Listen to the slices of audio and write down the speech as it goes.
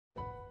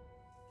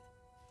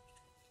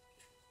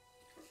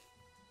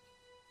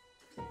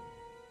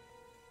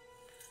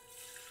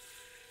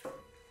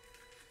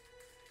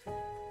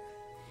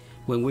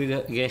When we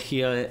get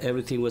here,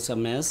 everything was a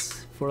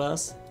mess for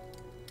us.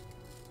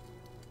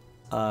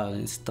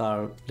 I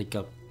start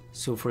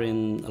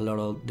suffering a lot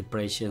of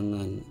depression,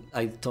 and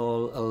I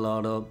thought a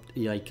lot of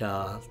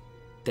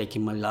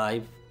taking my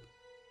life.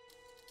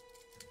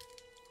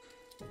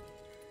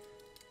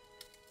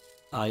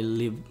 I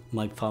lived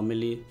my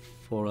family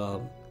for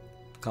a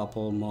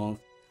couple of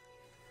months.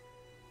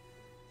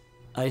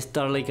 I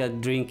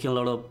started drinking a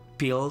lot of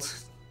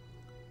pills.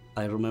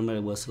 I remember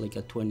it was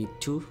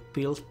 22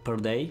 pills per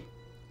day,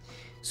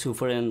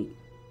 suffering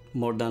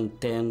more than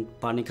 10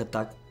 panic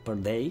attacks per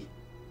day.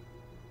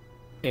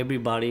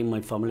 Everybody in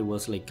my family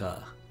was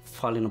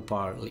falling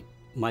apart,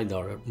 my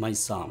daughter, my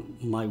son,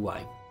 my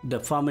wife. The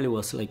family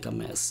was a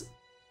mess.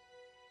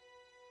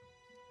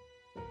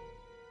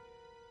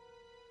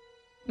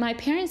 My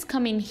parents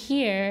coming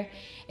here,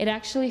 it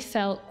actually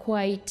felt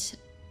quite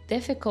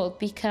difficult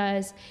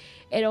because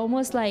it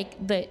almost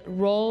the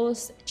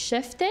roles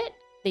shifted.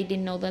 They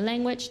didn't know the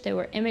language, they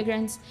were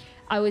immigrants.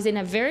 I was in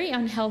a very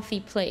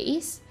unhealthy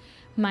place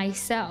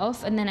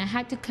myself, and then I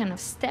had to kind of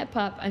step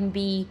up and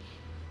be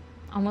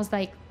almost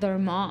like their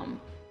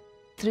mom.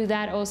 Through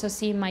that, also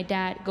seeing my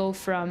dad go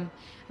from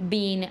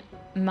being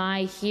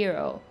my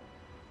hero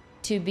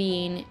to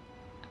being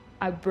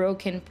a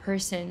broken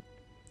person.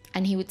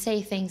 And he would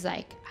say things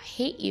like, I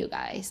hate you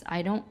guys,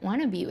 I don't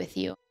want to be with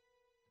you.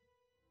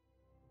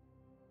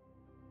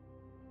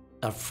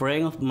 A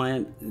friend of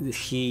mine,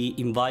 he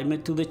invited me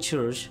to the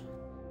church.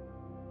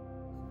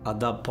 At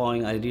that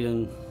point, I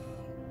didn't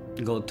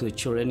go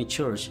to any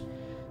church.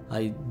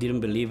 I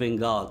didn't believe in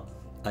God.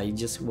 I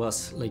just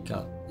was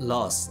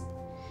lost.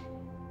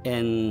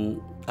 And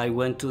I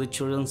went to the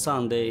church on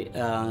Sunday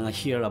and I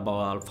heard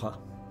about Alpha.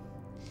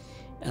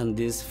 And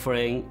this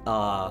friend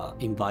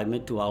invited me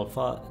to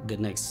Alpha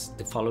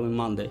the following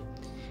Monday,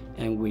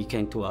 and we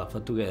came to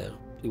Alpha together.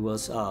 It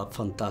was a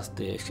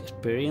fantastic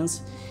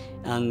experience.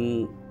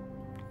 And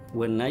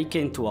when I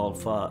came to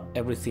Alpha,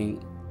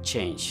 everything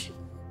changed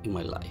in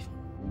my life.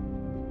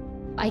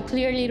 I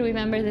clearly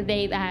remember the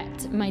day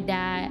that my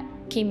dad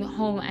came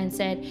home and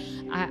said,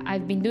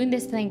 I've been doing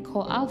this thing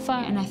called Alpha,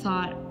 and I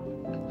thought,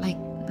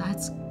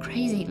 that's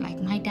crazy.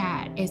 My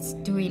dad is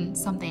doing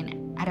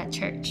something at a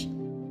church.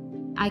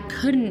 I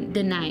couldn't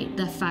deny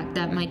the fact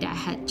that my dad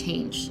had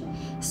changed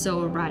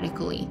so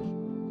radically.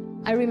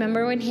 I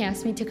remember when he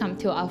asked me to come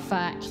to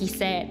Alpha, he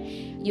said,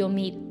 you'll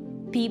meet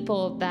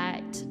people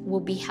that will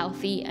be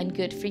healthy and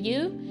good for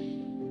you.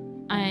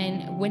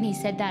 And when he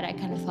said that, I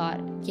kind of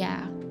thought,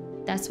 yeah,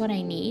 that's what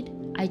I need.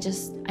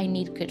 I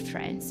need good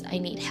friends. I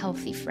need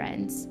healthy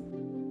friends.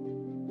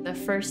 The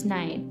first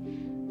night,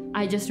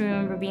 I just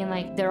remember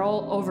being they're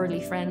all overly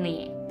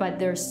friendly, but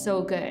they're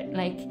so good.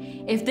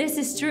 If this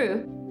is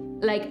true,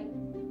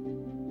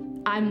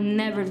 I'm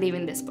never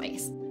leaving this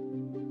place.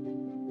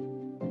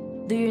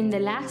 During the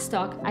last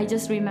talk, I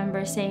just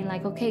remember saying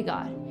okay,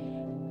 God,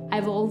 I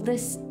have all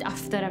this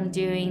stuff that I'm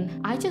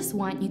doing. I just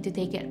want you to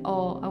take it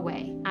all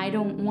away. I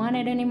don't want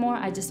it anymore.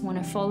 I just want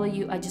to follow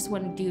you. I just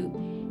want to do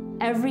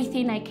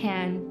everything I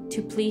can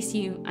to please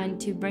you and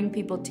to bring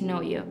people to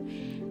know you.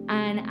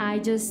 And I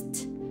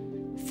just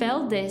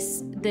felt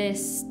this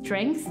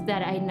strength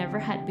that I never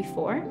had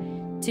before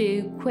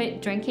to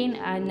quit drinking.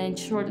 And then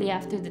shortly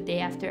after, the day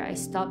after, I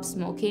stopped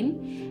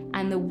smoking,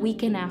 and the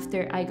weekend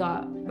after, I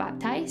got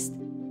baptized.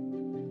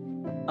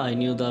 I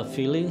knew that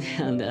feeling,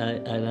 and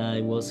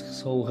I was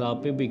so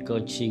happy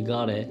because she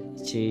got it.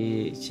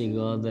 She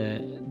got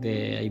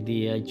the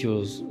idea. She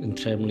was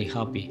extremely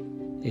happy.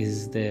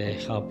 It's the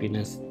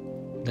happiness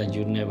that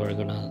you're never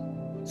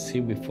gonna see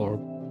before.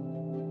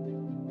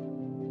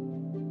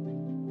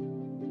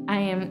 I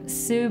am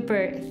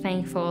super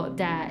thankful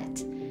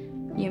that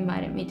you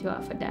invited me to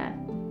Alpha, Dad.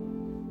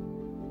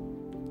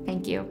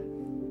 Thank you.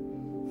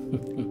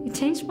 It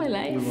changed my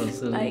life.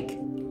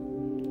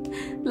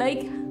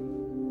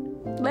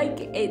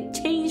 It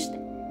changed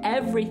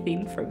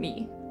everything for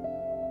me.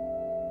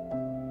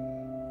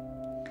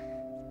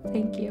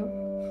 Thank you.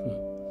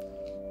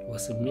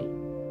 Was it me?